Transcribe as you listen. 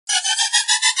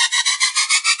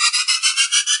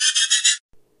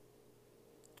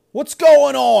What's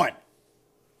going on?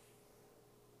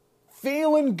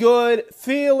 Feeling good,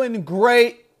 feeling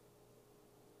great.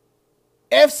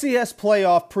 FCS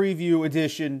Playoff Preview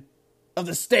edition of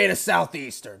the State of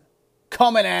Southeastern.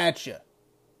 Coming at you.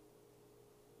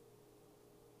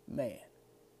 Man.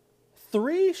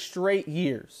 3 straight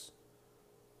years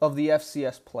of the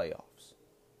FCS playoffs.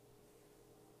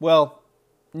 Well,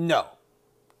 no.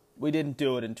 We didn't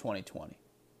do it in 2020.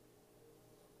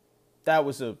 That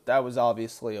was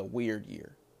obviously a weird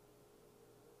year.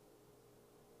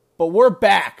 But we're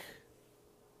back.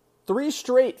 3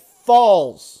 straight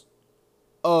falls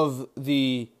of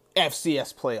the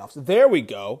FCS playoffs. There we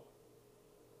go.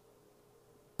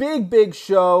 Big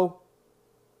show.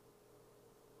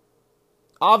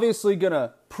 Obviously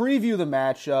gonna preview the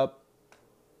matchup.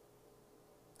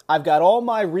 I've got all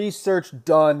my research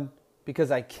done because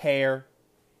I care.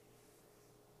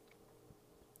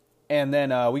 And then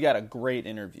we got a great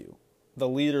interview. The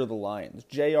leader of the Lions,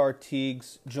 Jay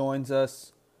Artigues, joins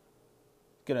us.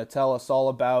 Going to tell us all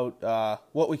about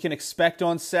what we can expect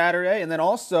on Saturday. And then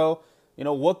also,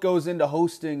 what goes into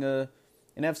hosting an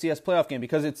FCS playoff game.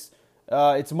 Because it's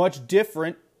much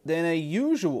different than a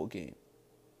usual game.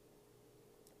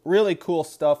 Really cool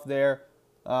stuff there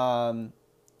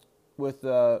with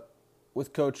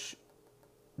Coach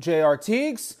Jay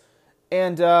Artigues.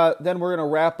 And then we're going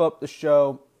to wrap up the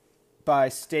show by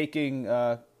staking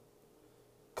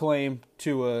claim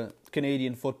to a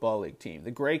Canadian Football League team.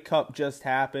 The Grey Cup just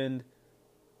happened.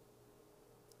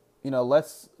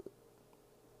 Let's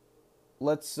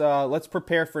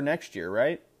prepare for next year,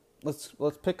 right? Let's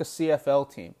pick a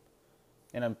CFL team,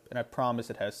 and I promise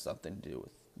it has something to do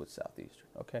with Southeastern.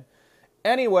 Okay.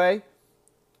 Anyway,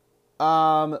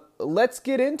 let's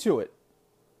get into it.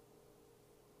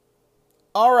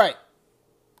 All right.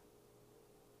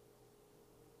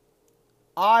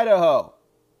 Idaho,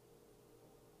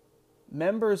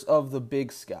 members of the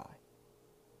Big Sky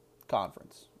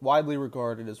Conference, widely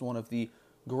regarded as one of the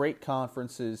great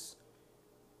conferences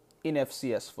in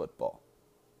FCS football.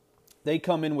 They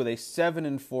come in with a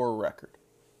 7-4 record,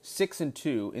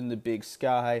 6-2 in the Big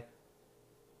Sky,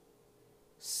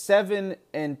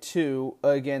 7-2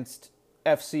 against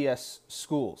FCS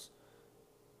schools.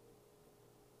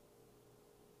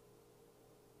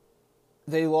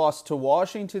 They lost to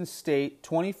Washington State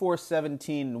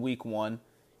 24-17 in Week 1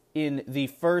 in the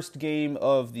first game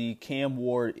of the Cam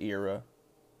Ward era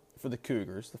for the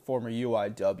Cougars, the former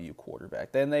UIW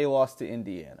quarterback. Then they lost to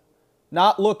Indiana.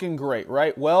 Not looking great,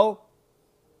 right? Well,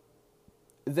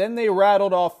 then they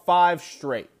rattled off 5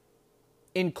 straight,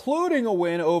 including a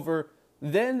win over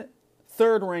then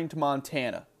third-ranked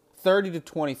Montana,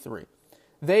 30-23.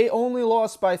 They only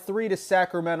lost by 3 to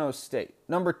Sacramento State,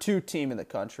 number 2 team in the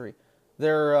country.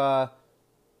 Their other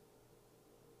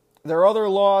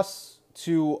loss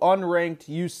to unranked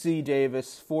UC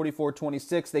Davis,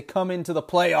 44-26. They come into the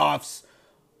playoffs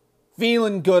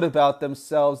feeling good about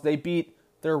themselves. They beat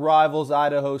their rivals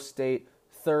Idaho State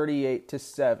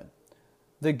 38-7.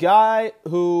 The guy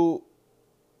who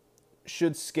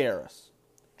should scare us,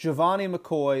 Giovanni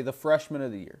McCoy, the freshman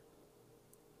of the year,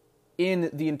 in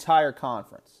the entire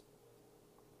conference.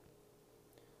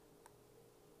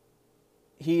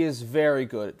 He is very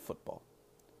good at football.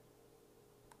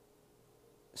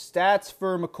 Stats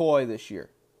for McCoy this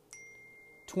year.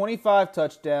 25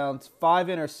 touchdowns, 5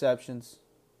 interceptions.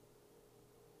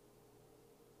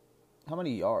 How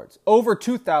many yards? Over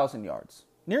 2,000 yards.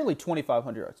 Nearly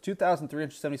 2,500 yards.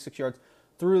 2,376 yards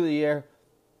through the air.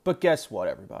 But guess what,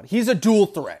 everybody? He's a dual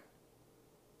threat.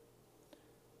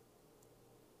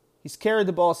 He's carried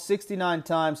the ball 69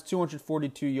 times,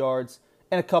 242 yards.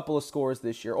 And a couple of scores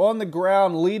this year. On the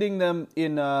ground, leading them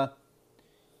in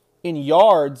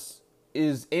yards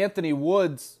is Anthony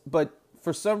Woods, but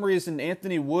for some reason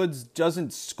Anthony Woods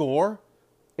doesn't score.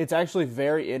 It's actually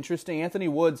very interesting. Anthony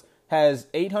Woods has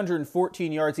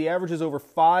 814 yards. He averages over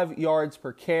 5 yards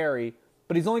per carry,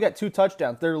 but he's only got 2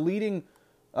 touchdowns. Their leading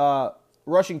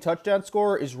rushing touchdown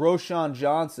scorer is Roshan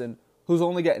Johnson, who's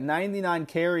only got 99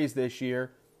 carries this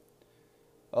year.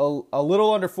 A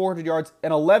little under 400 yards,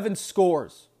 and 11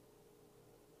 scores.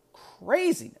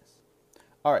 Craziness.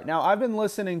 All right, now I've been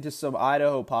listening to some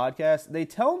Idaho podcasts. They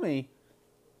tell me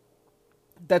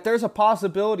that there's a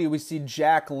possibility we see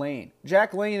Jack Lane.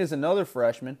 Jack Lane is another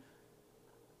freshman.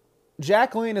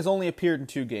 Jack Lane has only appeared in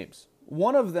 2 games,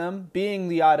 one of them being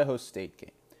the Idaho State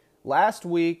game. Last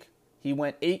week, he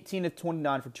went 18 of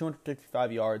 29 for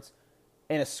 255 yards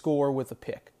and a score with a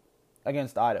pick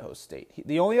against Idaho State.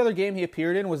 The only other game he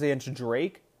appeared in was against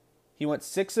Drake. He went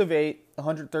 6 of 8,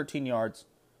 113 yards,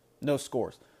 no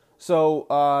scores. So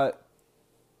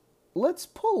let's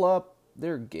pull up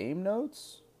their game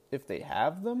notes if they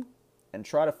have them and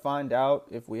try to find out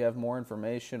if we have more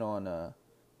information on... I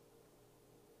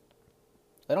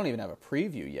don't even have a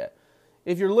preview yet.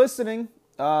 If you're listening,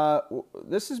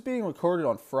 this is being recorded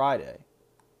on Friday.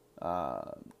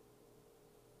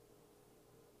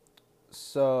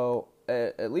 So,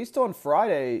 at least on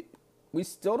Friday, we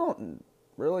still don't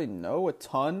really know a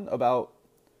ton about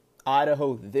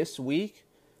Idaho this week.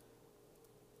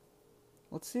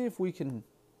 Let's see if we can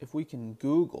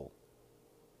Google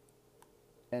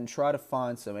and try to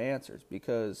find some answers,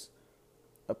 because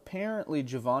apparently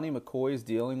Giovanni McCoy is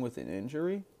dealing with an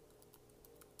injury.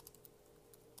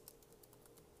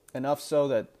 Enough so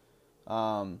that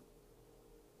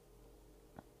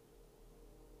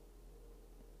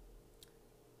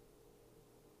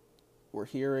we're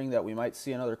hearing that we might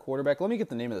see another quarterback. Let me get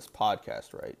the name of this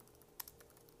podcast right.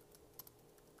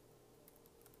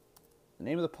 The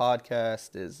name of the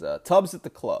podcast is Tubbs at the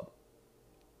Club,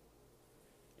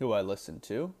 who I listen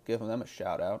to. Give them a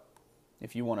shout out.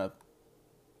 If you want to,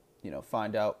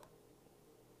 find out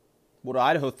what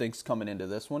Idaho thinks coming into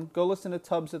this one, go listen to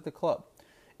Tubbs at the Club.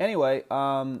 Anyway,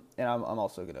 and I'm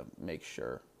also going to make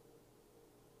sure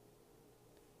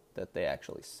that they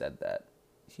actually said that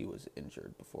he was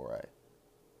injured before I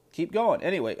keep going.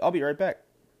 Anyway, I'll be right back.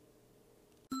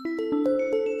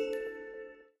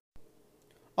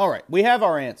 All right, we have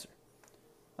our answer.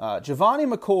 Giovanni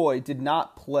McCoy did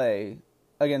not play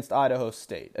against Idaho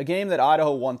State, a game that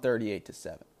Idaho won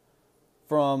 38-7.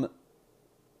 From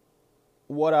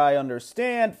what I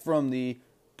understand from the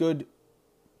good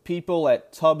people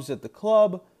at Tubbs at the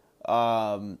Club,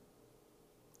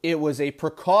 it was a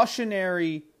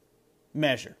precautionary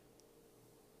measure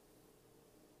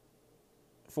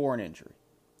for an injury.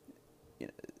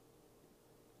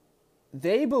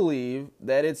 They believe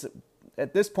that it's,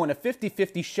 at this point, a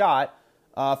 50-50 shot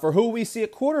for who we see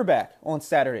at quarterback on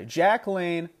Saturday, Jack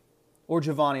Lane or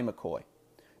Giovanni McCoy.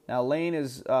 Now, Lane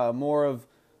is more of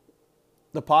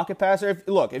the pocket passer.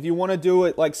 If you want to do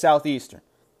it like Southeastern,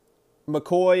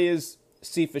 McCoy is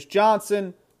Cephas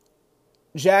Johnson,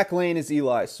 Jack Lane is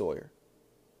Eli Sawyer.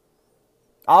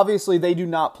 Obviously, they do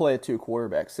not play a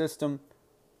two-quarterback system,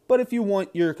 but if you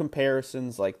want your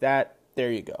comparisons like that,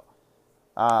 there you go.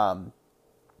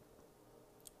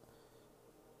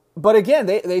 But again,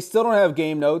 they still don't have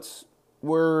game notes.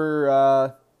 We're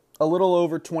a little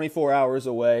over 24 hours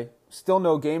away. Still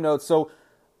no game notes,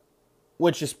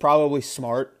 which is probably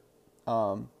smart.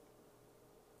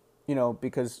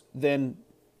 Because then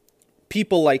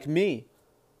people like me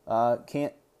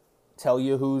can't tell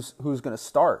you who's going to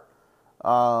start,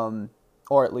 or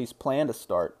at least plan to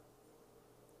start.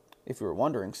 If you were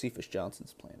wondering, Cephas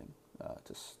Johnson's planning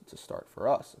to start for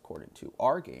us, according to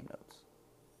our game notes.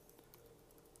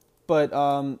 But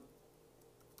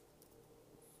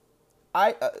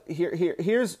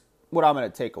here's what I'm going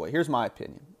to take away. Here's my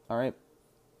opinion. All right,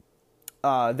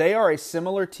 they are a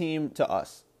similar team to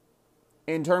us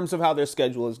in terms of how their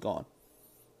schedule is gone.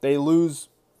 They lose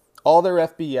all their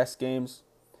FBS games,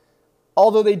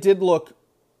 although they did look,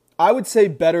 I would say,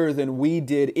 better than we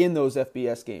did in those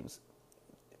FBS games.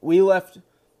 We left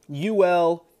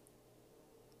UL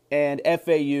and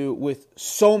FAU with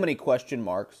so many question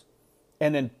marks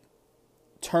and then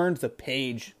turned the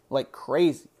page like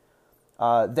crazy.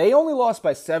 They only lost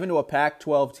by 7 to a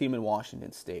Pac-12 team in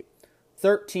Washington State,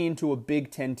 13 to a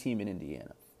Big Ten team in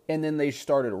Indiana, and then they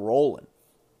started rolling.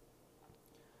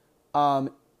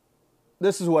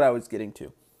 This is what I was getting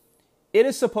to. It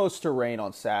is supposed to rain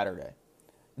on Saturday.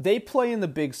 They play in the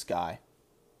Big Sky.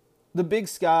 The Big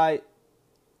Sky,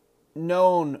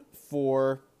 known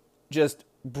for just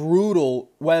brutal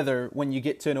weather when you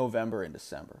get to November and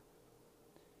December.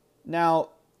 Now,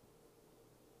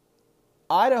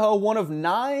 Idaho, one of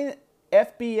 9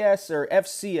 FBS or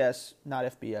FCS, not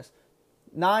FBS,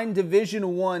 9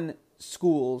 Division I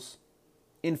schools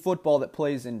in football that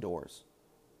plays indoors.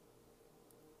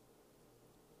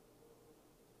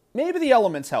 Maybe the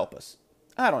elements help us.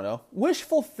 I don't know.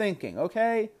 Wishful thinking,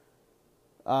 okay?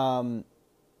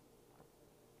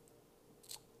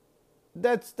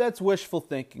 That's wishful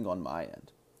thinking on my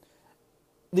end.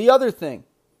 The other thing,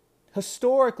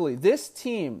 historically, this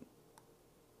team,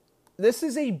 this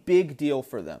is a big deal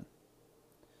for them.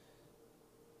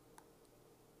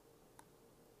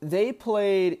 They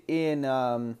played in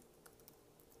the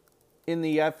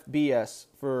FBS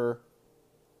for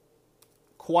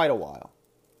quite a while.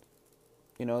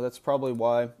 That's probably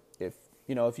why if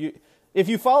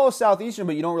you follow Southeastern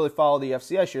but you don't really follow the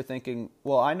FCS, you're thinking,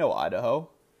 well, I know Idaho.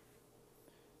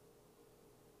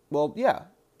 Well, yeah,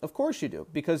 of course you do,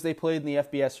 because they played in the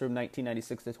FBS from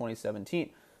 1996 to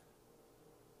 2017.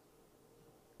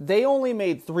 They only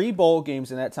made 3 bowl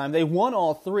games in that time. They won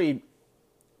all 3.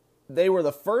 They were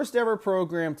the first ever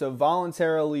program to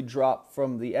voluntarily drop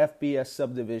from the FBS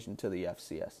subdivision to the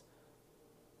FCS.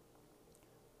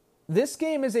 This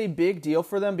game is a big deal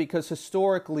for them because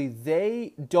historically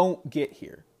they don't get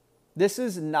here. This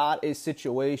is not a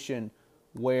situation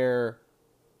where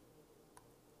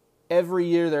every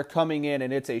year they're coming in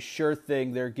and it's a sure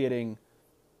thing they're getting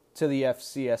to the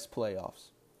FCS playoffs.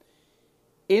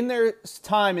 In their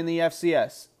time in the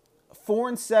FCS,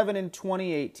 4-7 in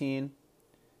 2018,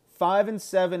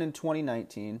 5-7 in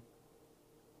 2019.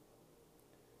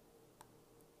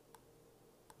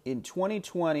 In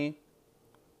 2020,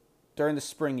 during the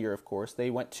spring year, of course, they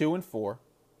went 2-4.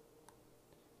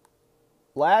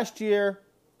 Last year,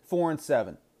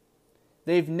 4-7.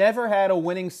 They've never had a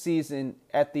winning season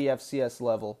at the FCS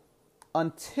level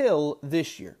until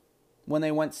this year, when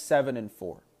they went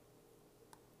 7-4.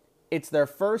 It's their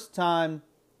first time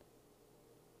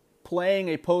playing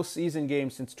a postseason game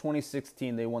since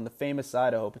 2016. They won the famous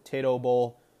Idaho Potato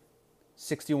Bowl,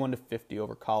 61-50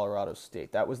 over Colorado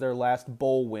State. That was their last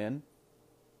bowl win.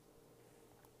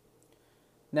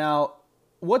 Now,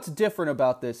 what's different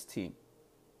about this team?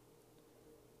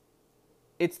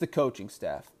 It's the coaching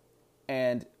staff.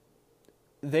 And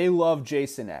they love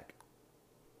Jason Eck.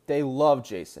 They love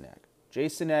Jason Eck.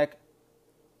 Jason Eck,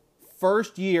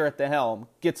 first year at the helm,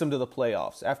 gets them to the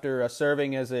playoffs after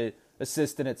serving as an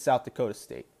assistant at South Dakota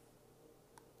State.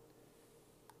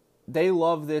 They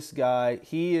love this guy.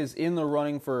 He is in the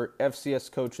running for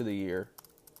FCS Coach of the Year.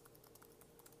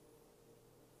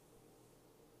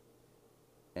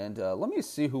 And let me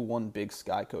see who won Big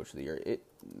Sky Coach of the Year. It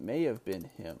may have been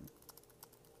him.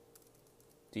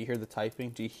 Do you hear the typing?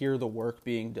 Do you hear the work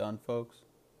being done, folks?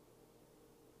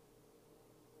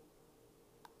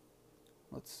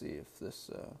 Let's see if this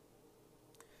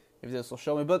will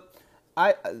show me. But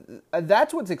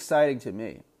that's what's exciting to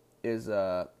me is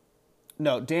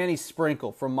Danny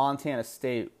Sprinkle from Montana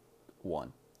State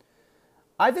won.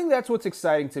 I think that's what's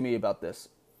exciting to me about this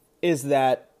is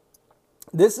that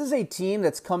this is a team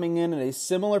that's coming in a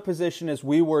similar position as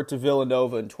we were to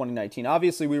Villanova in 2019.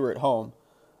 Obviously, we were at home.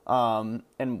 And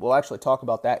we'll actually talk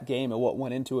about that game and what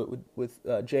went into it with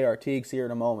Jay Artigues here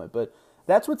in a moment. But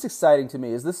that's what's exciting to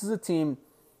me is this is a team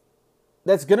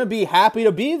that's going to be happy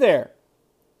to be there.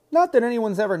 Not that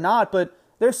anyone's ever not, but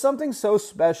there's something so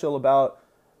special about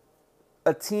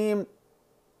a team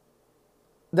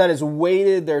that has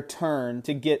waited their turn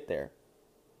to get there.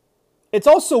 It's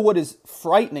also what is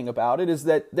frightening about it is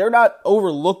that they're not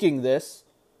overlooking this.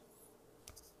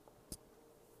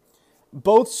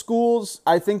 Both schools,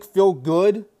 I think, feel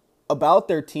good about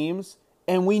their teams,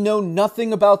 and we know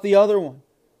nothing about the other one.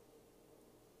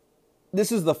 This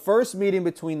is the first meeting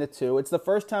between the two. It's the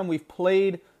first time we've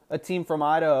played a team from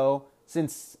Idaho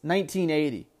since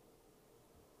 1980.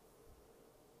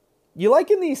 You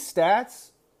liking these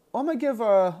stats? I'm gonna give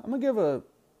a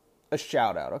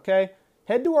shout out, okay?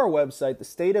 Head to our website,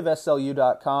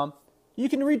 thestateofslu.com. You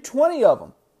can read 20 of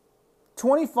them.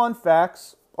 20 fun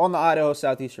facts on the Idaho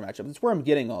Southeastern matchup. That's where I'm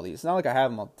getting all these. It's not like I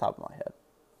have them on the top of my head.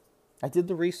 I did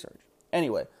the research.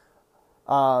 Anyway,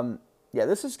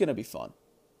 this is going to be fun.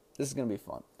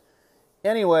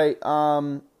 Anyway,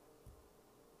 I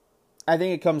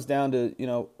think it comes down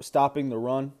to, stopping the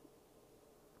run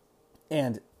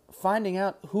and finding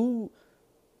out who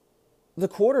the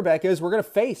quarterback is we're going to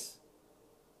face.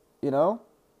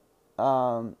 We'll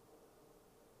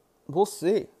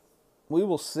see. We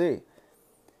will see.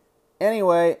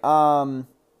 Anyway,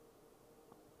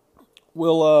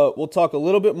 we'll talk a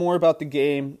little bit more about the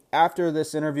game after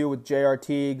this interview with Jay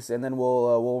Artigues, and then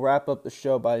we'll wrap up the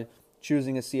show by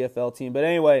choosing a CFL team. But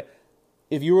anyway,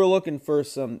 if you were looking for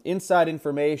some inside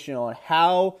information on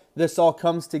how this all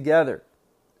comes together,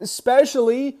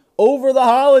 especially over the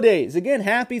holidays, again,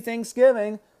 happy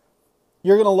Thanksgiving,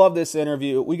 you're going to love this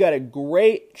interview. We got a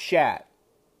great chat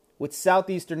with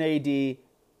Southeastern AD Jay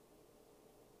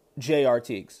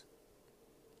Artigues.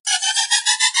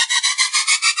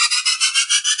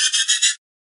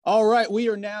 All right, we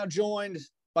are now joined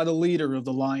by the leader of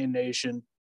the Lion Nation,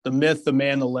 the myth, the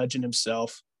man, the legend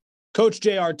himself, Coach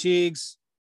Jay Artigues.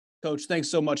 Coach, thanks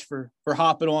so much for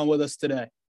hopping on with us today.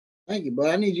 Thank you, but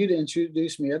I need you to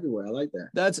introduce me everywhere. I like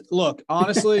that. Look,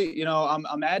 honestly,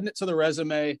 I'm adding it to the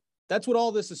resume. That's what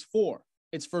all this is for.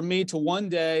 It's for me to one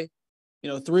day,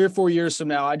 3 or 4 years from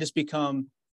now, I just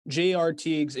become Jay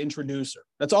Artigues introducer.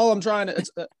 That's all I'm trying to.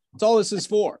 That's all this is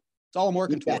for. It's all I'm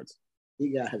working towards.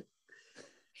 You got it.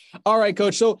 All right,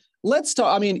 Coach. So let's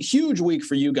talk. Huge week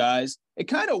for you guys. It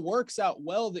kind of works out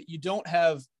well that you don't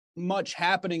have much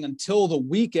happening until the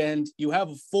weekend. You have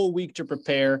a full week to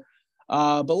prepare.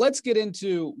 But let's get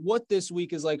into what this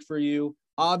week is like for you.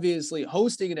 Obviously,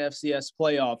 hosting an FCS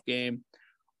playoff game.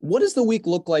 What does the week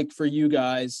look like for you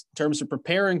guys in terms of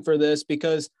preparing for this?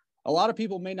 Because a lot of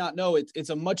people may not know it's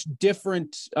a much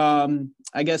different,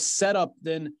 setup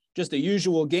than just a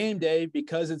usual game day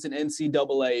because it's an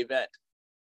NCAA event.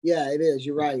 Yeah, it is.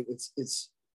 You're right. It's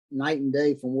night and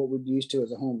day from what we're used to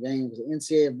as a home game. Because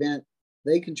the NCAA event,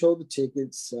 they control the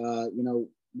tickets.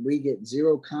 We get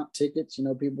zero comp tickets.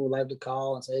 People would like to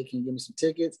call and say, hey, can you give me some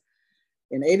tickets?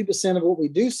 And 80% of what we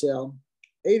do sell,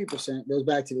 80% goes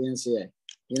back to the NCAA.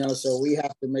 So we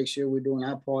have to make sure we're doing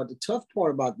our part. The tough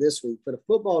part about this week for the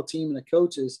football team and the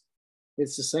coaches,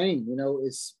 it's the same.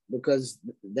 It's because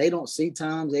they don't see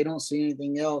times, they don't see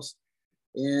anything else.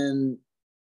 And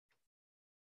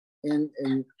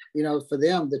for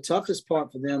them, the toughest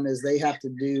part for them is they have to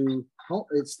do.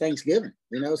 It's Thanksgiving.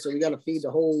 So we got to feed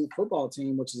the whole football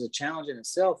team, which is a challenge in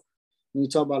itself. When you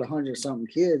talk about 100-something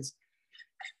kids.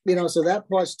 So that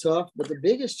part's tough. But the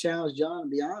biggest challenge, John, to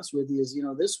be honest with you, is,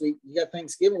 this week you got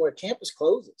Thanksgiving where campus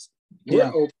closes.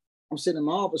 Yeah. I'm sitting in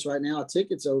my office right now,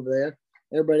 tickets over there.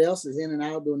 Everybody else is in and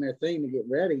out doing their thing to get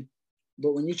ready.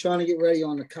 But when you're trying to get ready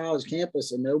on the college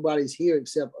campus and nobody's here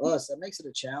except us, that makes it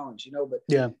a challenge, But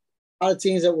yeah, a lot of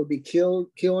teams that would be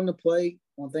killing to play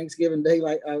on Thanksgiving Day,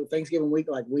 like Thanksgiving week,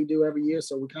 like we do every year.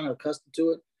 So we're kind of accustomed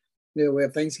to it. We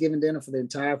have Thanksgiving dinner for the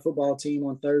entire football team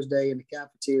on Thursday in the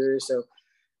cafeteria. So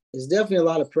there's definitely a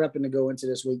lot of prepping to go into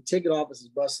this week. Ticket office is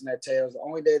busting their tails. The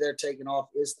only day they're taking off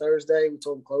is Thursday. We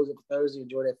told them close it for Thursday,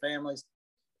 enjoy their families.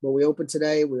 But we open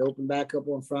today. We open back up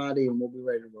on Friday, and we'll be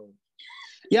ready to roll.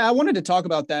 Yeah, I wanted to talk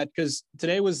about that because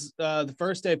today was the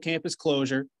first day of campus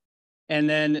closure. And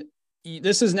then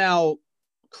this is now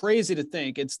crazy to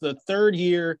think. It's the third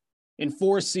year in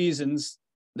 4 seasons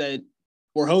that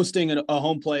we're hosting a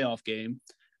home playoff game.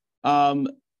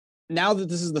 Now that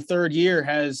this is the third year,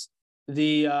 how's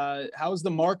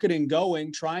the marketing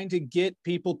going, trying to get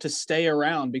people to stay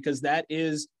around? Because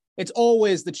it's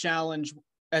always the challenge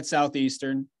at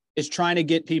Southeastern is trying to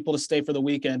get people to stay for the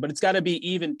weekend, but it's got to be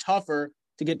even tougher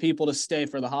to get people to stay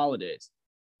for the holidays.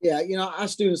 Yeah, our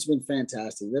students have been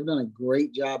fantastic. They've done a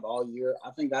great job all year.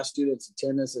 I think our students'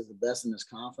 attendance is the best in this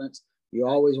conference. You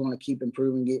always want to keep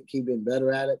improving, keep getting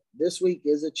better at it. This week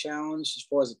is a challenge as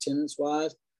far as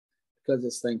attendance-wise because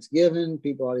it's Thanksgiving.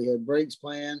 People already had breaks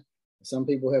planned. Some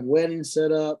people have weddings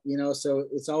set up, so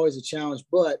it's always a challenge.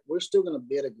 But we're still going to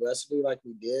bid aggressively like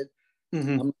we did.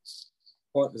 Mm-hmm.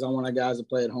 Because I want our guys to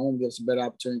play at home, give us a better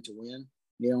opportunity to win.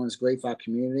 And it's great for our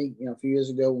community. A few years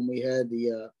ago when we had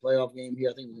the playoff game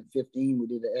here, I think it was in 2015, we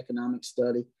did an economic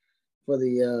study for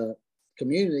the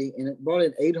community, and it brought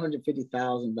in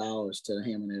 $850,000 to the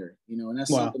Hammond area. And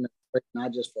that's something that's great,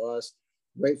 not just for us,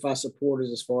 great for our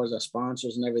supporters as far as our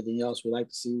sponsors and everything else. We like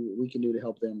to see what we can do to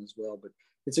help them as well. But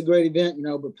it's a great event,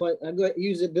 But I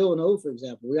use it Villanova, for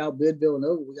example. We outbid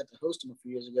Villanova. We got to host them a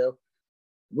few years ago.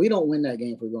 We don't win that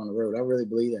game if we go on the road. I really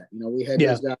believe that. We had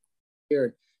those guys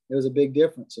here. There was a big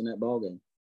difference in that ball game.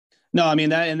 No, I mean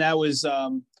that was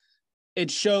it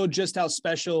showed just how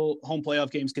special home playoff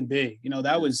games can be.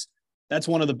 That's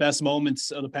one of the best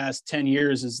moments of the past 10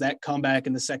 years is that comeback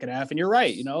in the second half. And you're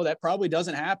right, that probably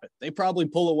doesn't happen. They probably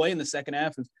pull away in the second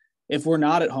half if we're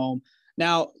not at home.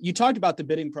 Now, you talked about the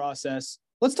bidding process.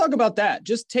 Let's talk about that.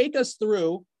 Just take us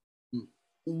through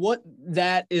what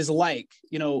that is like.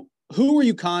 Who are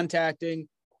you contacting?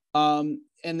 And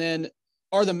then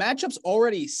are the matchups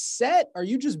already set? Are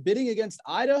you just bidding against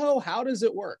Idaho? How does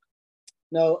it work?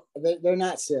 No, they're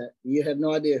not set. You have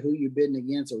no idea who you're bidding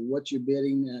against or what you're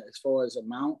bidding as far as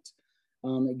amount.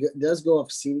 It does go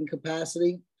off seating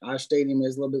capacity. Our stadium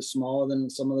is a little bit smaller than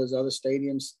some of those other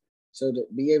stadiums. So to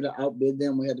be able to outbid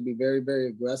them, we had to be very, very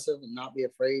aggressive and not be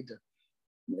afraid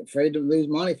to lose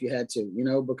money if you had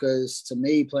to, because to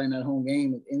me, playing that home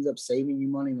game, it ends up saving you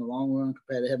money in the long run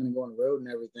compared to having to go on the road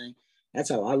and everything. That's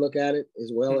how I look at it,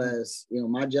 as well as,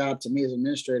 my job to me as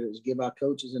administrator is give our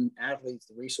coaches and athletes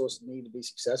the resources they need to be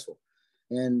successful.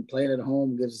 And playing at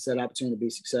home gives us that opportunity to be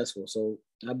successful. So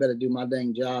I better do my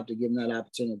dang job to give them that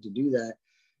opportunity to do that.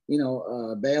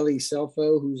 Bailey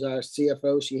Selfo, who's our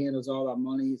CFO, she handles all our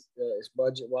money, it's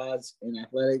budget-wise in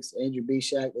athletics. Andrew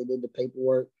Bishak, they did the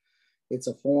paperwork. It's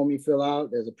a form you fill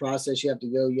out. There's a process you have to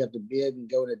go. You have to bid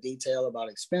and go into detail about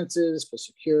expenses for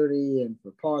security and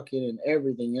for parking and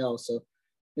everything else. So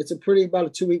it's about a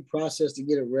 2-week process to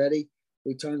get it ready.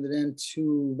 We turned it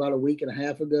into about a week and a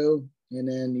half ago. And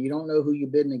then you don't know who you're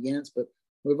bidding against, but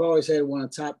we've always had one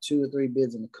of the top 2 or 3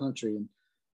 bids in the country. And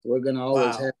we're going to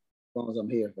always have it as long as I'm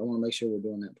here. I want to make sure we're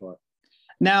doing that part.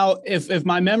 Now, if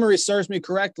my memory serves me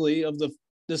correctly,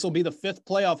 this will be the 5th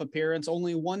playoff appearance.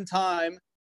 Only one time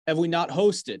have we not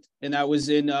hosted? And that was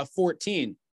in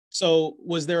 14. So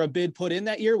was there a bid put in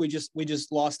that year? We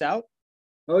just lost out?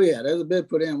 Oh, yeah, there's a bid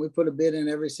put in. We put a bid in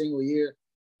every single year.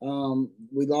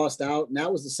 We lost out, and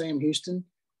that was the same Houston,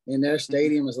 and their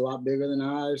stadium is a lot bigger than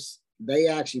ours. They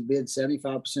actually bid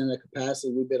 75% of their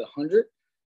capacity. We bid 100,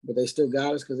 but they still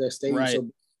got us because their stadium so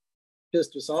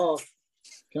pissed us off.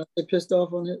 Can I say pissed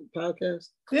off on the podcast?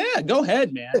 Yeah, go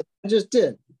ahead, man. I just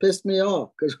did. Pissed me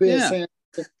off because we had saying,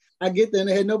 I get there and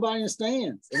they had nobody in the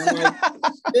stands. And I'm like,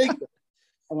 and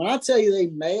when I tell you they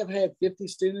may have had 50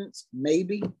 students,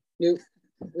 maybe, it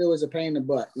was a pain in the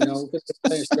butt, you know.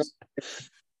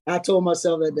 I told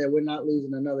myself that we're not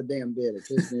losing another damn bid. It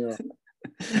pissed me off.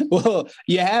 Well,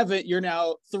 you have it. You're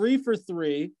now 3 for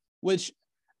 3, which,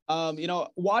 you know,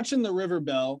 watching the River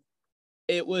Bell,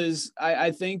 it was,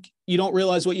 I think you don't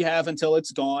realize what you have until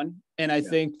it's gone. And I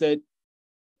think that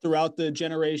throughout the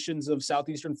generations of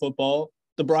Southeastern football,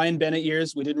 the Brian Bennett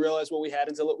years, we didn't realize what we had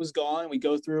until it was gone. We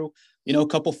go through, you know, a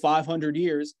couple 500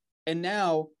 years. And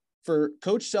now for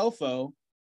Coach Selfo,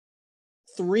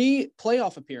 3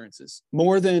 playoff appearances,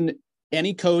 more than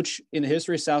any coach in the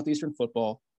history of Southeastern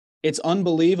football. It's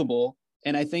unbelievable.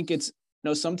 And I think it's, you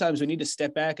know, sometimes we need to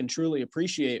step back and truly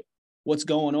appreciate what's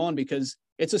going on because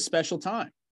it's a special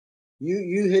time.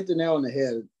 You hit the nail on the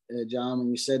head, John, when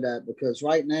you said that, because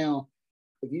right now,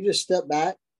 if you just step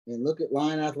back and look at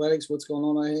Lion Athletics, what's going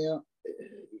on right here,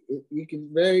 you can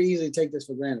very easily take this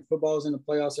for granted. Football's in the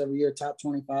playoffs every year, top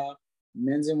 25.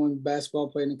 Men's and women's basketball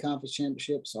played in the conference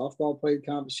championship. Softball played the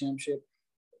conference championship.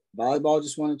 Volleyball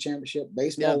just won a championship.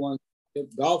 Baseball won a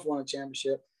championship. Golf won a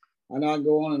championship. I know I can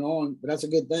go on, but that's a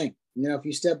good thing. You know, if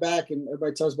you step back and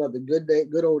everybody talks about the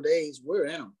good old days, we're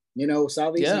in them. You know,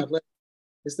 Southeastern Athletics,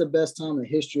 it's the best time in the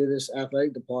history of this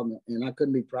athletic department, and I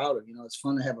couldn't be prouder. You know, it's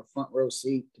fun to have a front row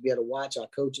seat to be able to watch our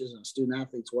coaches and student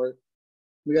athletes work.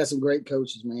 We got some great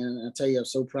coaches, man. And I tell you, I'm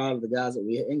so proud of the guys that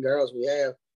we and girls we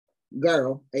have.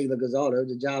 Girl, Ayla Gazzardo,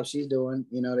 the job she's doing,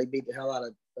 you know, they beat the hell out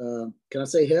of, can I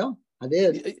say hell? I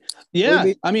did.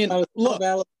 Yeah. I mean,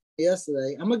 look,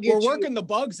 yesterday, we're working the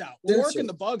bugs out. We're working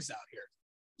the bugs out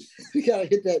here. We got to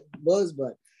hit that buzz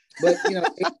button. But, you know,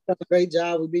 they done a great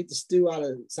job. We beat the stew out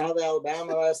of South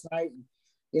Alabama last night.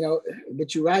 You know,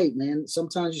 but you're right, man.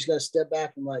 Sometimes you just got to step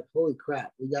back and like, holy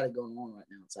crap, we got it going on right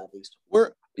now in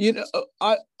Southeastern. You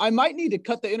know, I might need to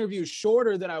cut the interview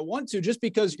shorter than I want to, just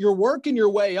because you're working your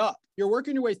way up. You're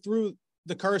working your way through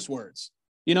the curse words.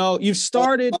 You know, you've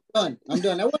started. I'm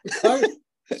done. That wasn't started.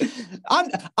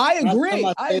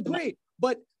 I agree.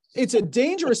 But it's a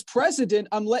dangerous precedent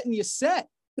I'm letting you set.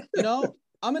 You know,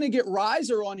 I'm going to get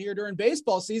Riser on here during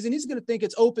baseball season. He's going to think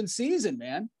it's open season,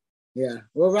 man. Yeah.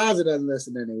 Well, Riser doesn't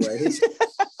listen anyway.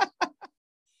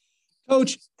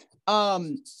 Coach,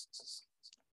 and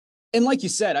like you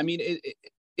said, I mean,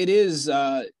 it is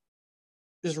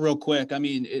just real quick. I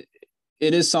mean,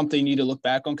 it is something you need to look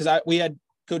back on, because we had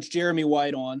Coach Jeremy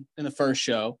White on in the first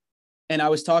show, and I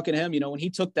was talking to him. You know, when he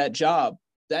took that job,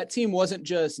 that team wasn't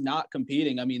just not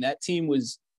competing. I mean, that team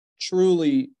was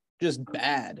truly just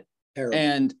bad,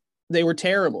 and they were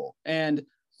terrible. And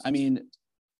I mean,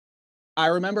 I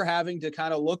remember having to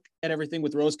kind of look at everything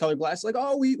with rose-colored glasses, like,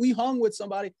 oh, we hung with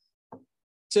somebody.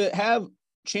 To have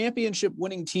championship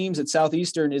winning teams at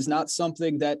Southeastern is not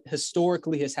something that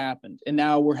historically has happened. And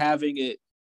now we're having it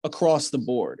across the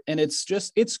board. And it's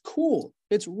cool.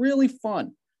 It's really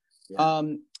fun. Yeah.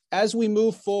 As we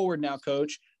move forward now,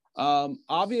 Coach,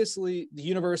 obviously the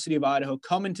University of Idaho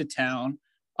coming to town.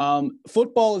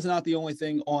 Football is not the only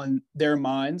thing on their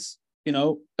minds. You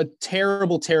know, a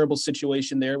terrible, terrible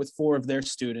situation there with 4 of their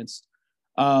students.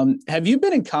 Have you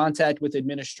been in contact with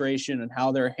administration and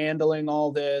how they're handling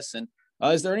all this? And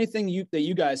is there anything that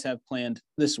you guys have planned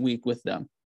this week with them?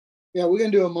 Yeah, we're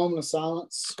going to do a moment of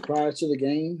silence prior to the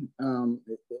game.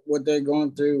 What they're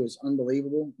going through is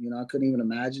unbelievable. You know, I couldn't even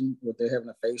imagine what they're having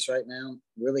to face right now.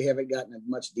 Really haven't gotten in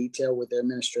much detail with their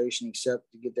administration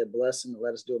except to get their blessing to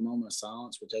let us do a moment of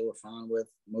silence, which they were fine with.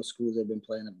 Most schools they've been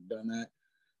playing have done that.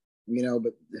 You know,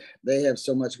 but they have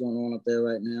so much going on up there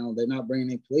right now. They're not bringing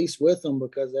any police with them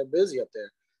because they're busy up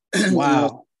there. Wow. You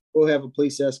know, we'll have a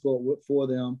police escort for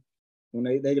them when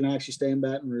they can actually stay in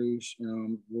Baton Rouge.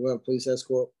 We'll have a police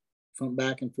escort from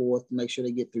back and forth to make sure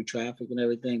they get through traffic and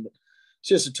everything. But it's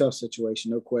just a tough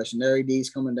situation, no question. Their AD's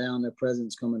coming down, their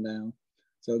president's coming down.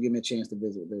 So it'll give me a chance to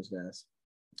visit with those guys.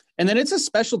 And then it's a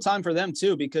special time for them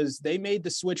too, because they made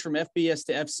the switch from FBS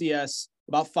to FCS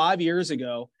about 5 years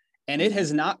ago, and it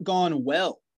has not gone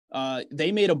well.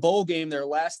 They made a bowl game their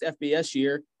last FBS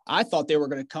year. I thought they were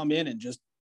going to come in and just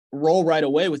roll right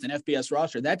away with an FBS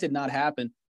roster. That did not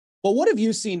happen. But what have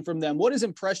you seen from them? What has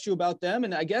impressed you about them?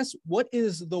 And I guess what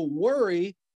is the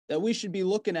worry that we should be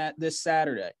looking at this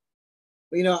Saturday?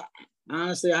 You know,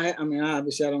 honestly, I mean,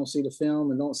 obviously I don't see the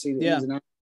film and don't see the ins and outs.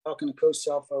 Talking to Coach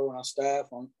Selfo and our staff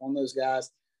on those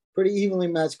guys, pretty evenly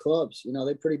matched clubs. You know,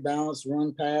 they're pretty balanced,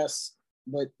 run, pass,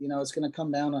 but, you know, it's going to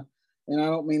come down to, and I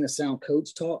don't mean to sound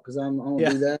coach talk because I don't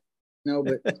do that, you know,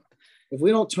 but if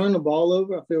we don't turn the ball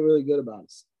over, I feel really good about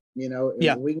us. You know,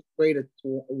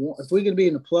 if we can be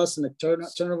in the plus in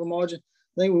the turnover margin,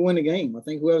 I think we win the game. I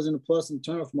think whoever's in the plus in the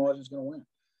turnover margin is going to win.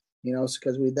 You know, it's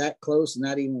because we're that close and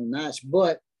not even a notch.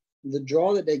 But the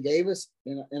draw that they gave us,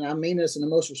 and I mean this in the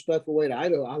most respectful way to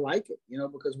Idaho, I like it, you know,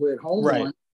 because we're at home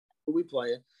one, we play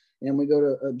it, and we go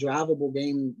to a drivable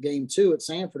game 2 at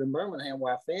Sanford in Birmingham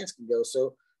where our fans can go.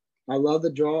 So I love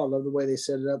the draw. I love the way they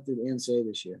set it up through the NCAA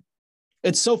this year.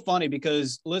 It's so funny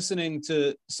because listening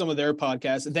to some of their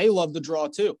podcasts, they love the draw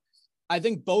too. I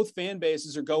think both fan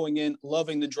bases are going in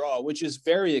loving the draw, which is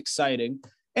very exciting.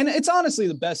 And it's honestly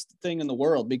the best thing in the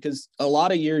world because a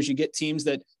lot of years you get teams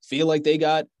that feel like they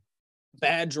got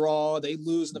bad draw. They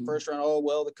lose in the first round. Oh,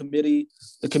 well, the committee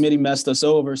messed us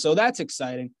over. So that's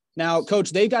exciting. Now,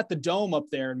 Coach, they got the Dome up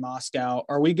there in Moscow.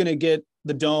 Are we going to get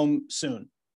the Dome soon?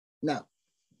 No.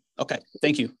 Okay.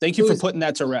 Thank you. Thank you for putting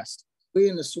that to rest. We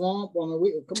in the swamp on the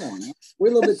come on, man.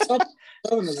 We're a little bit tough.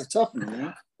 Southerners are tough,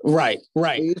 man. Right.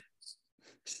 They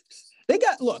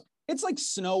got it's like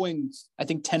snowing, I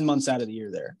think 10 months out of the year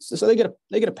there. So they get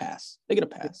a pass.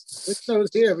 It snows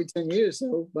here every 10 years,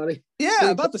 so buddy. Yeah,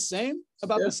 about the same.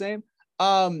 The same.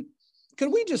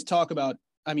 Could we just talk about,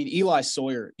 I mean, Eli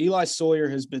Sawyer. Eli Sawyer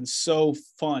has been so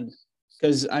fun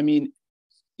because, I mean,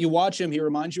 you watch him, he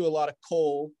reminds you a lot of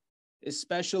Cole,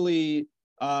 especially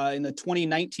in the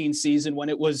 2019 season when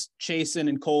it was Chasen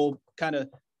and Cole kind of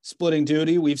splitting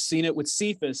duty. We've seen it with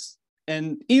Cephas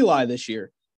and Eli this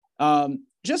year.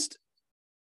 Just,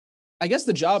 I guess,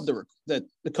 the job that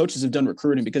the coaches have done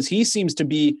recruiting, because he seems to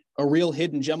be a real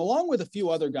hidden gem, along with a few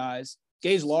other guys.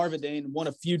 Gage Larvadain won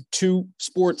a few 2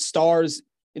 sports stars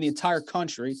in the entire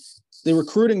country. The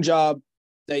recruiting job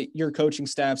that your coaching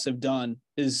staffs have done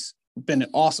has been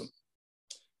awesome.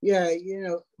 Yeah, you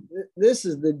know, this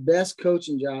is the best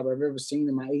coaching job I've ever seen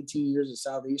in my 18 years at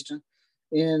Southeastern.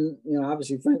 And, you know,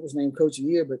 obviously Frank was named Coach of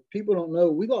the Year, but people don't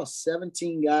know we lost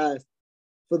 17 guys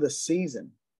for the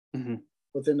season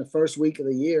within the first week of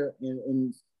the year.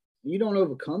 And you don't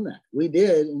overcome that. We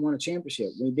did and won a championship.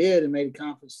 We did and made a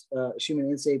conference,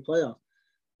 NCAA playoff.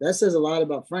 That says a lot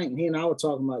about Frank. He and I were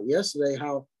talking about yesterday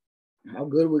how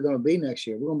good we're going to be next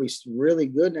year. We're going to be really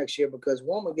good next year because,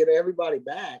 one, we'll get everybody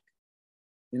back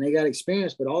and they got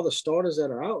experience, but all the starters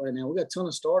that are out right now, we got a ton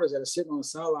of starters that are sitting on the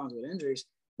sidelines with injuries.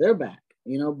 They're back,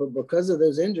 you know, but because of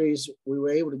those injuries, we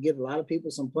were able to give a lot of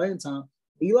people some playing time.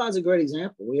 Eli's a great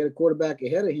example. We had a quarterback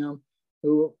ahead of him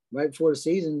who right before the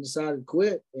season decided to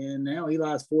quit, and now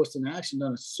Eli's forced in action,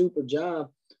 done a super job.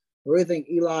 I really think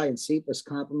Eli and Cephas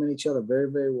complement each other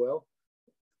very, very well.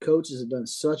 Coaches have done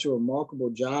such a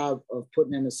remarkable job of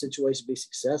putting them in a situation to be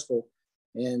successful,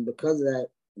 and because of that,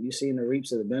 you're seeing the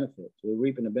reaps of the benefits. We're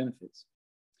reaping the benefits.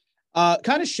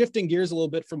 Kind of shifting gears a little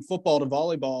bit from football to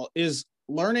volleyball is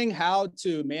learning how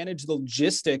to manage the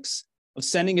logistics of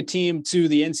sending a team to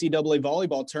the NCAA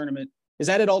volleyball tournament. Is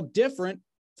that at all different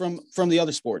from the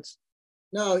other sports?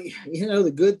 No, you know,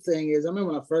 the good thing is, I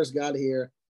remember when I first got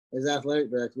here as athletic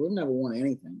director, we've never won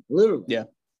anything, literally. Yeah.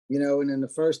 You know, and then the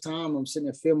first time I'm sitting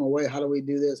there feeling my way, how do we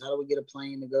do this? How do we get a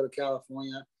plane to go to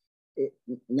California?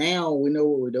 Now we know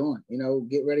what we're doing. You know,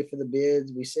 get ready for the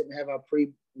bids. We sit and have our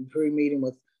pre-meeting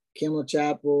with Kimla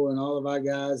Chapel and all of our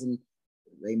guys, and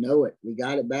they know it. We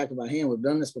got it back of our hand. We've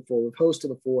done this before. We've hosted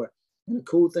before. And the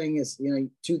cool thing is, you know,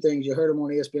 2 things. You heard them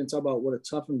on ESPN talk about what a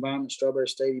tough environment Strawberry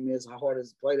Stadium is, how hard it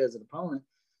is to play as an opponent.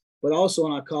 But also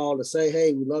on our call to say,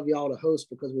 hey, we love y'all to host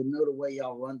because we know the way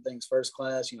y'all run things first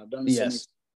class. You know, I've done this. Yes.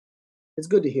 It's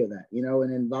good to hear that, you know,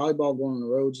 and then volleyball going on the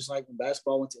road, just like when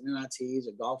basketball went to NITs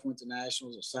or golf went to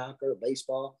nationals or soccer or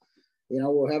baseball. You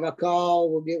know, we'll have our call,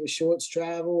 we'll get with Shorts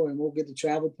Travel, and we'll get the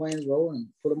travel plans rolling and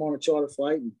put them on a charter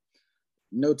flight. And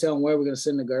no telling where we're going to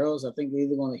send the girls. I think they're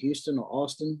either going to Houston or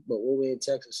Austin, but we'll be in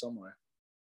Texas somewhere.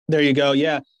 There you go.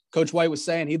 Yeah. Coach White was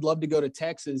saying he'd love to go to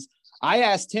Texas. I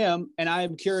asked him, and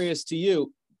I'm curious to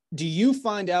you, do you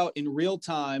find out in real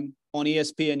time on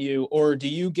ESPNU, or do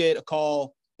you get a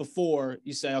call before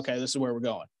you say, okay, this is where we're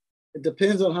going? It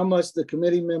depends on how much the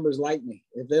committee members like me.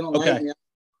 If they don't like me,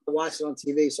 I watch it on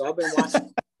TV. So I've been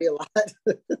watching TV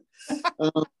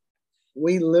a lot.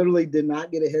 We literally did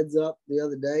not get a heads up the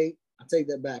other day. I take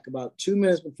that back. About 2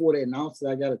 minutes before they announced it,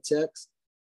 I got a text.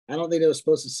 I don't think they were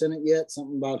supposed to send it yet.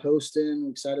 Something about hosting.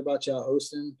 I'm excited about y'all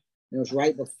hosting. And it was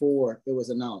right before it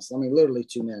was announced. I mean, literally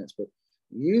 2 minutes. But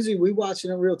usually we watch it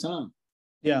in real time.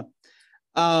 Yeah.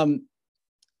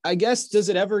 I guess, does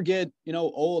it ever get,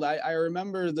 old? I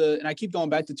remember and I keep going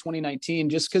back to 2019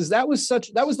 just because that was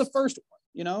the first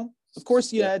one, of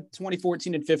course you had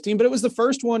 2014 and 15, but it was the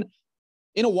first one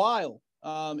in a while.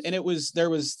 And there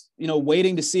was,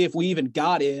 waiting to see if we even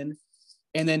got in,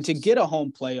 and then to get a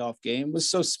home playoff game was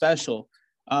so special.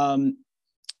 Now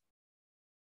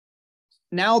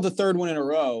the third one in a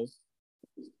row,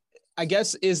 I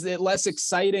guess, is it less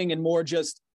exciting and more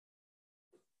just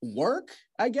work,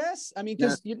 I guess? I mean,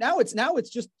 because now it's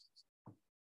just,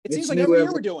 it seems like every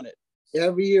year we're doing it.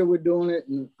 Every year we're doing it,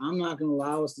 and I'm not going to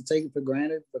allow us to take it for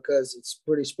granted because it's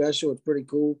pretty special. It's pretty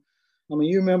cool. I mean,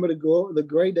 you remember the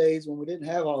gray days when we didn't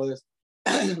have all this,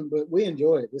 but we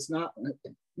enjoy it. It's not,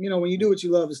 when you do what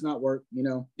you love, it's not work,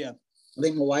 Yeah. I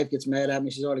think my wife gets mad at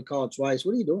me. She's already called twice.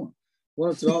 What are you doing?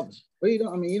 Went up to the office. What are you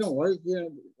doing? I mean, you don't work.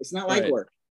 It's not like work.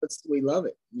 We love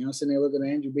it. Sitting there looking at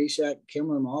Andrew Bishak,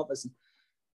 Kimmer in my office. And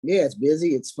yeah, it's busy.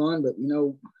 It's fun. But,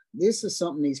 this is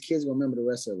something these kids will remember the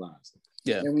rest of their lives.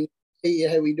 Yeah. And we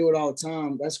do it all the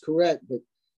time. That's correct. But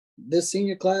this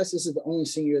senior class, this is the only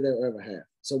senior they'll ever have.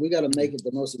 So we got to make it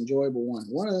the most enjoyable one.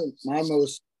 One of my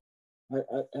most, I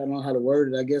don't know how to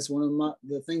word it. I guess one of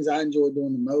the things I enjoy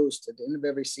doing the most at the end of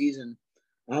every season,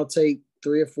 I'll take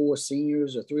 3 or 4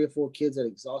 seniors or 3 or 4 kids that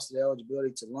exhausted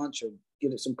eligibility to lunch or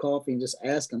get some coffee and just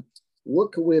ask them,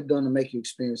 what could we have done to make your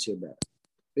experience here better?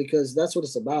 Because that's what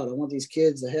it's about. I want these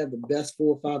kids to have the best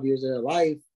 4 or 5 years of their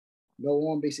life, go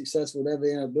on, be successful, whatever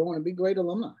they end up doing, and be great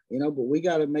alumni, but we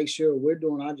got to make sure we're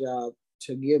doing our job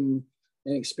to give them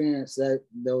an experience that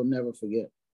they'll never forget.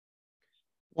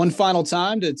 One final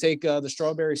time to take the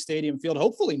Strawberry Stadium field.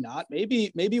 Hopefully not.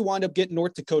 Maybe wind up getting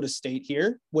North Dakota State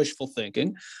here. Wishful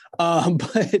thinking.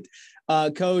 But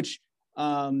Coach,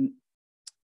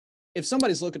 if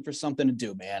somebody's looking for something to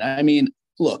do, man, I mean,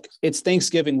 look, it's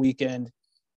Thanksgiving weekend,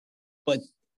 but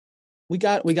we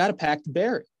got to pack the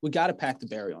Berry. We got to pack the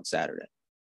Berry on Saturday.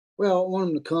 Well, I want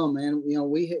them to come, man. We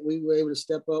were able to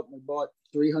step up. We bought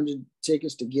 300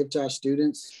 tickets to give to our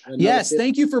students. Yes,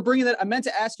 thank you for bringing that. I meant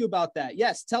to ask you about that.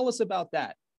 Yes, tell us about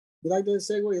that. You like that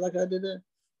segue? You like how I did that?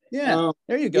 Yeah,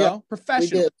 there you go. Yeah,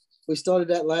 professional. We started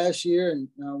that last year, and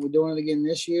we're doing it again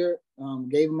this year.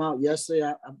 Gave them out yesterday.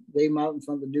 I gave them out in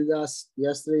front of the Dugas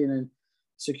yesterday, and then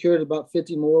secured about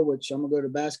 50 more, which I'm going to go to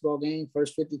the basketball game.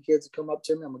 First 50 kids to come up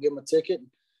to me, I'm going to give them a ticket.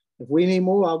 If we need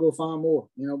more, I'll go find more,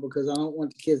 because I don't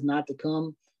want the kids not to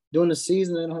come. During the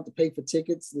season, they don't have to pay for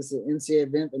tickets. This is an NCAA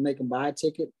event. They make them buy a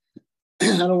ticket.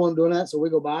 I don't want them doing that, so we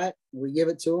go buy it. And we give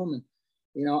it to them.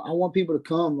 And, I want people to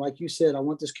come. Like you said, I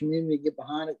want this community to get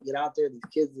behind it, get out there. These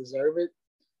kids deserve it.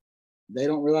 They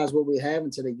don't realize what we have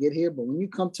until they get here. But when you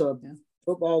come to a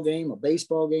football game, a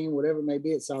baseball game, whatever it may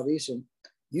be at Southeastern,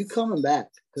 you coming back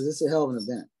because it's a hell of an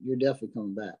event. You're definitely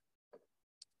coming back.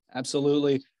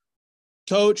 Absolutely.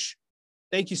 Coach,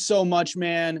 thank you so much,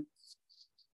 man.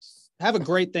 Have a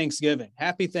great Thanksgiving.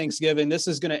 Happy Thanksgiving. This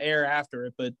is going to air after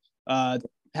it, but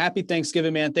happy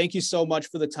Thanksgiving, man. Thank you so much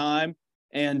for the time,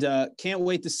 and can't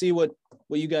wait to see what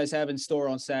you guys have in store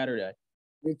on Saturday.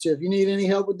 If you need any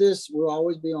help with this, we'll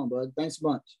always be on, bud. Thanks a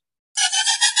bunch.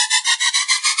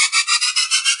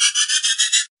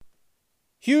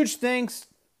 Huge thanks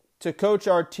to Coach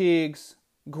Artigues.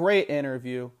 Great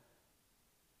interview.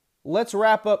 Let's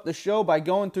wrap up the show by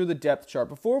going through the depth chart.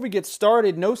 Before we get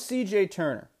started, no C.J.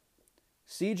 Turner.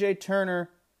 C.J. Turner,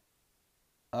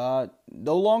 no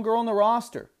longer on the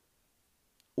roster.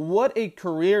 What a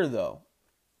career, though,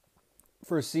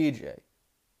 for C.J.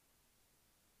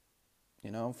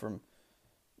 From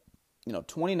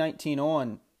 2019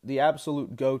 on, the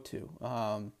absolute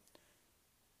go-to.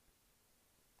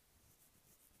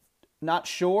 Not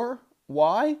sure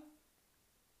why.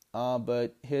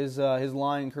 But his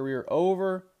line career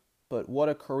over, but what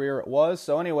a career it was.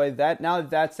 So anyway, now that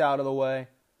that's out of the way,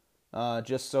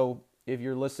 just so if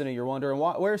you're listening, you're wondering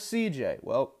where's CJ?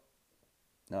 Well,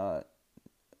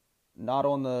 not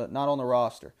on the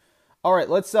roster. All right,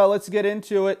 let's get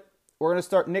into it. We're gonna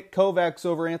start Nick Kovacs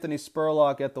over Anthony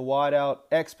Spurlock at the wideout.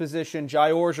 X position,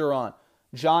 Jai Orgeron,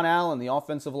 John Allen, the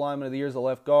offensive lineman of the year as a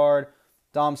left guard,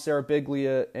 Dom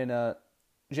Sarabiglia and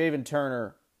Javen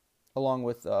Turner, along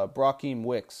with Brakeem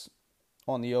Wicks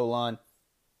on the O-line.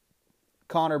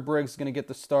 Connor Briggs is going to get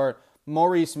the start.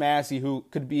 Maurice Massey, who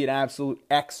could be an absolute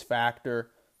X factor,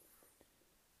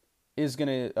 is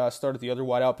going to start at the other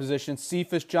wideout position.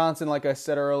 Cephas Johnson, like I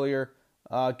said earlier,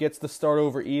 gets the start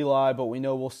over Eli, but we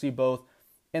know we'll see both.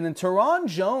 And then Teron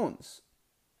Jones,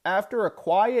 after a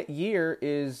quiet year,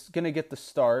 is going to get the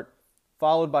start,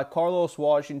 followed by Carlos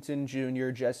Washington Jr.,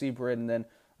 Jesse Britt, and then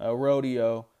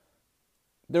Rodeo.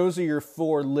 Those are your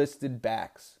 4 listed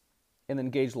backs And then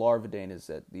Gage Larvadain is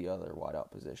at the other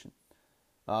wideout position.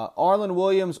 Arlen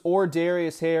Williams or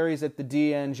Darius Harris at the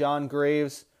DN. John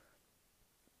Graves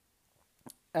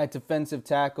at defensive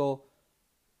tackle.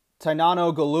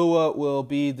 Tainano Galua will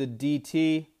be the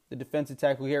DT, the defensive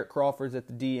tackle. Garrett Crawford's at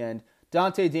the D end.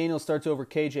 Dante Daniels starts over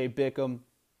KJ Bickham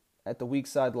at the weak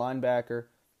side linebacker.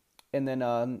 And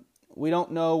then we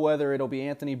don't know whether it'll be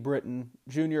Anthony Britton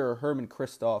Jr. or Herman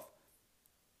Kristoff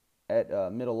at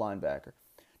middle linebacker.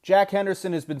 Jack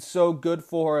Henderson has been so good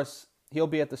for us. He'll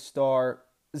be at the star.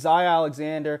 Zai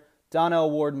Alexander, Donnell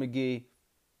Ward-McGee,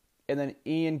 and then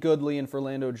Ian Goodley and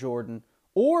Philando Jordan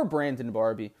or Brandon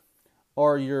Barbie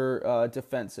are your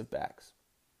defensive backs.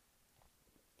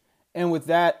 And with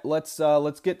that, let's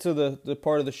get to the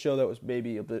part of the show that was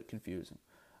maybe a bit confusing.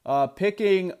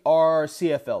 Picking our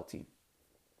CFL team.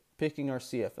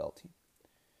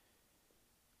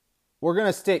 We're going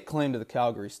to stake claim to the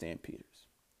Calgary Stampeders.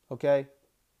 Okay?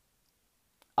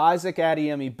 Isaac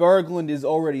Adiemi Berglund is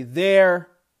already there.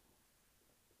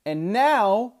 And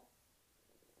now,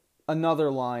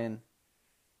 another Lion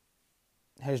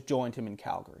has joined him in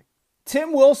Calgary.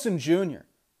 Tim Wilson Jr.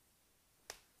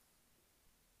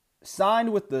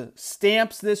 signed with the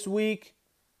Stamps this week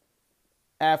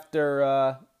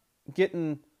after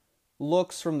getting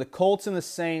looks from the Colts and the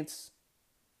Saints.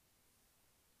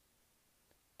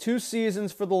 2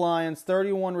 seasons for the Lions,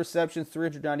 31 receptions,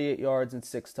 398 yards, and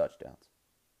 6 touchdowns.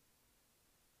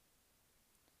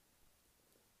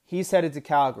 He's headed to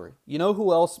Calgary. You know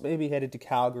who else may be headed to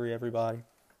Calgary, everybody?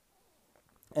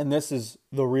 And this is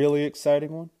the really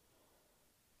exciting one.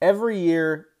 Every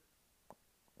year,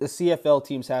 the CFL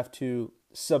teams have to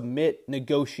submit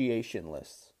negotiation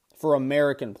lists for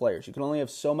American players. You can only have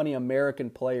so many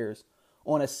American players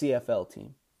on a CFL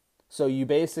team. So you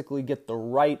basically get the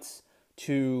rights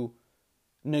to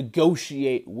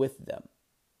negotiate with them.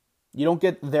 You don't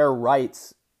get their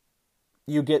rights.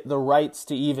 You get the rights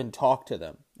to even talk to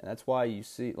them. And that's why you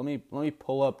see, let me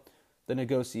pull up the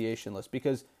negotiation list,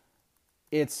 because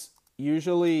it's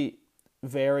usually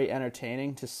very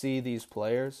entertaining to see these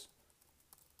players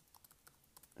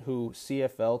who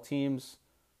CFL teams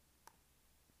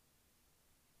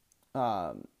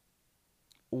want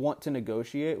to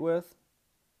negotiate with.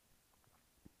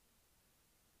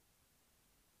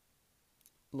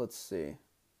 Let's see.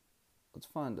 Let's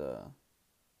find the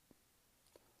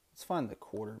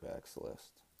quarterbacks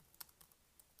list.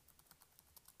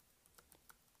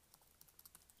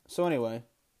 So anyway,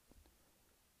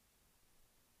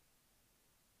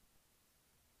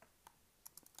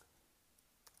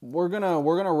 we're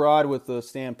gonna ride with the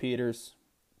Stampeders.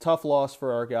 Tough loss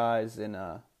for our guys in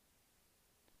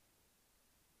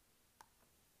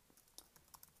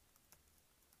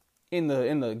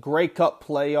the Grey Cup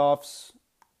playoffs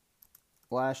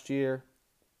last year.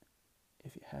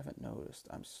 If you haven't noticed,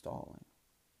 I'm stalling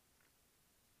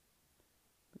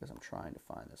because I'm trying to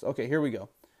find this. Okay, here we go.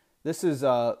 This is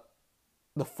the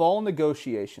fall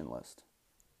negotiation list.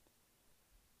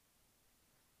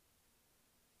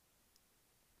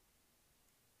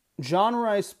 John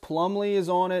Rice Plumlee is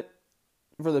on it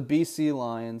for the BC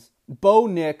Lions. Bo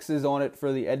Nix is on it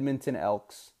for the Edmonton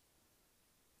Elks.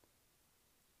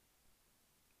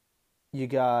 You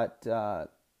got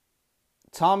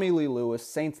Tommy Lee Lewis,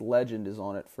 Saints legend, is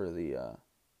on it for the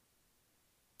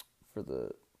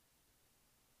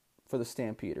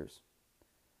Stampeders.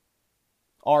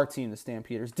 Our team, the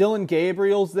Stampeders. Dylan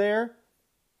Gabriel's there.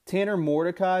 Tanner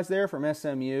Mordecai's there from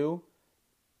SMU.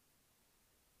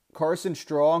 Carson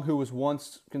Strong, who was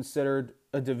once considered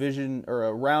a division or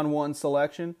a round 1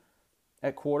 selection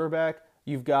at quarterback.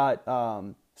 You've got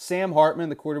Sam Hartman,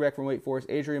 the quarterback from Wake Forest.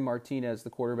 Adrian Martinez,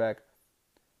 the quarterback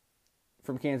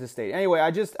from Kansas State. Anyway,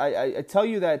 I tell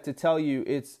you that to tell you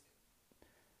it's,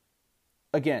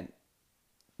 again,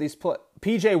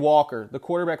 PJ Walker, the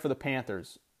quarterback for the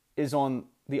Panthers, is on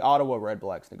the Ottawa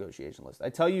Redblacks negotiation list. I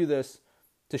tell you this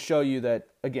to show you that,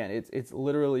 again, it's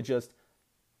literally just,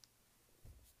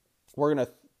 we're going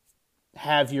to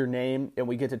have your name and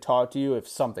we get to talk to you if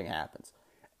something happens.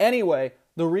 Anyway,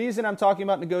 the reason I'm talking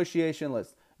about negotiation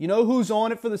list, you know who's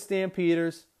on it for the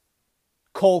Stampeders?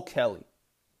 Cole Kelly.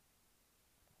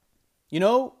 You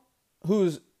know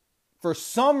who's, for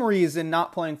some reason,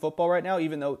 not playing football right now,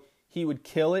 even though he would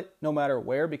kill it no matter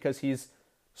where because he's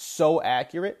so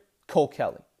accurate? Cole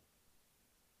Kelly.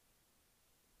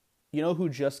 You know who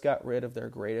just got rid of their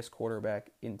greatest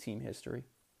quarterback in team history?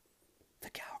 The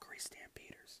Calgary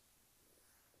Stampeders.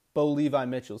 Bo Levi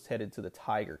Mitchell's headed to the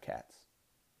Tiger Cats.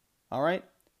 All right?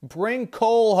 Bring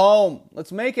Cole home.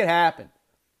 Let's make it happen.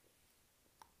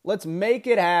 Let's make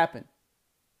it happen.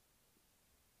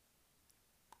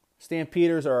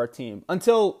 Stampeders are our team.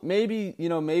 Until maybe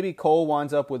Cole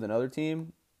winds up with another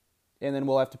team, and then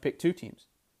we'll have to pick 2 teams.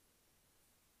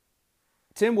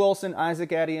 Tim Wilson,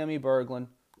 Isaac Adiemi Berglund,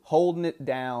 holding it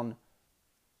down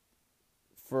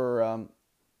for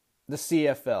the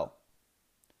CFL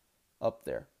up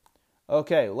there.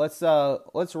 Okay, let's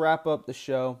wrap up the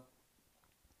show.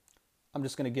 I'm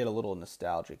just going to get a little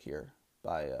nostalgic here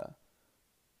by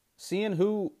seeing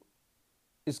who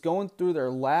is going through their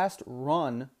last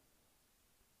run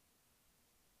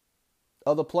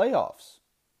of the playoffs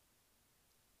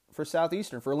for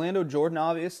Southeastern. For Orlando Jordan,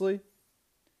 obviously.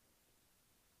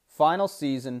 Final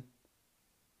season.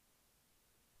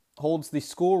 Holds the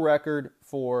school record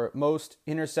for most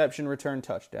interception return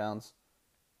touchdowns.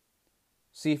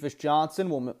 Cephas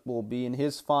Johnson will be in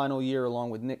his final year along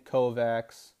with Nick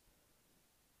Kovacs.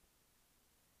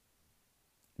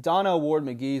 Donnell Ward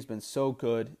McGee's been so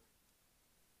good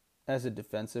as a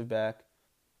defensive back.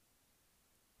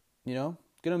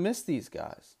 Gonna miss these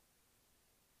guys.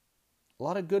 A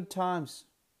lot of good times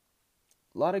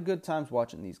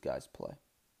watching these guys play.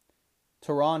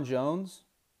 Teron Jones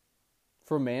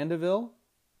for Mandeville.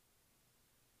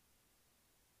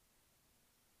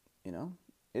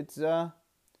 It's the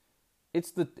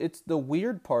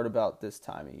weird part about this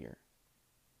time of year.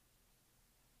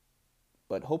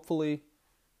 But hopefully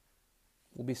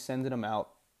we'll be sending them out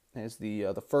as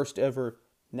the first ever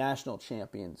national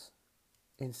champions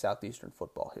in Southeastern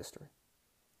football history.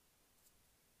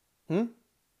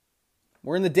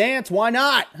 We're in the dance. Why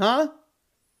not, huh?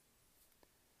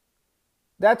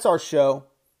 That's our show.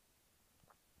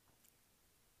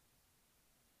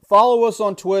 Follow us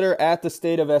on Twitter at the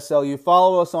State of SLU.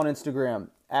 Follow us on Instagram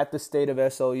at the State of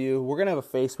SLU. We're going to have a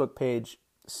Facebook page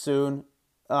soon.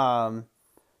 Facebook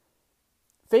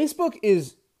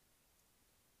is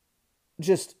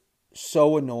just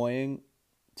so annoying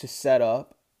to set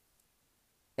up.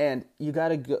 And you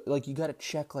gotta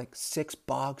check 6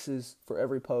 boxes for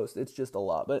every post. It's just a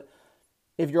lot. But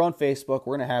if you're on Facebook,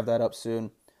 we're gonna have that up soon.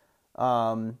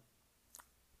 You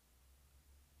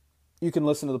can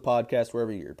listen to the podcast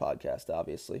wherever you get your podcast.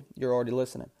 Obviously, you're already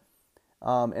listening.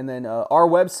 And then our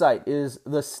website is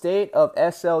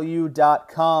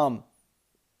thestateofslu.com.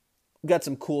 Got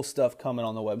some cool stuff coming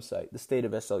on the website,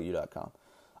 thestateofslu.com.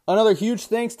 Another huge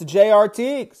thanks to Jay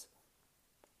Artigues.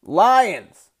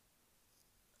 Lions.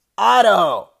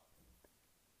 Idaho.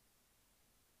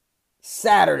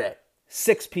 Saturday,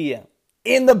 6 p.m.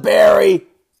 in the Berry.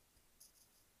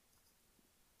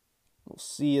 We'll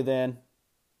see you then.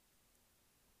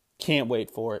 Can't wait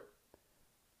for it.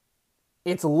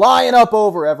 It's Lion Up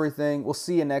over everything. We'll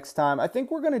see you next time. I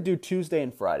think we're going to do Tuesday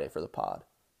and Friday for the pod.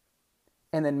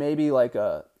 And then maybe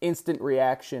a instant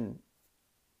reaction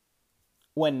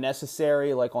when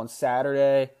necessary, on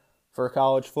Saturday for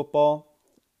college football.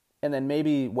 And then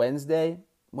maybe Wednesday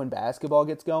when basketball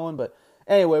gets going. But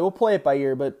anyway, we'll play it by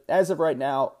ear. But as of right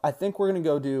now, I think we're going to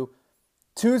go do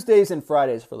Tuesdays and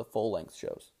Fridays for the full-length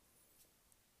shows.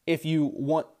 If you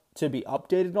want to be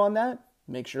updated on that,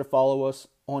 make sure to follow us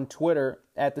on Twitter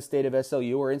at the State of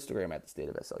SLU or Instagram at the State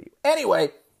of SLU. Anyway,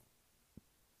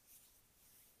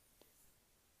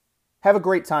 have a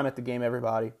great time at the game,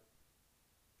 everybody.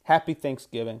 Happy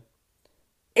Thanksgiving.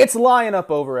 It's Lion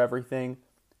Up over everything.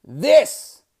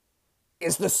 This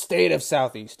is the State of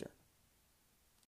Southeastern.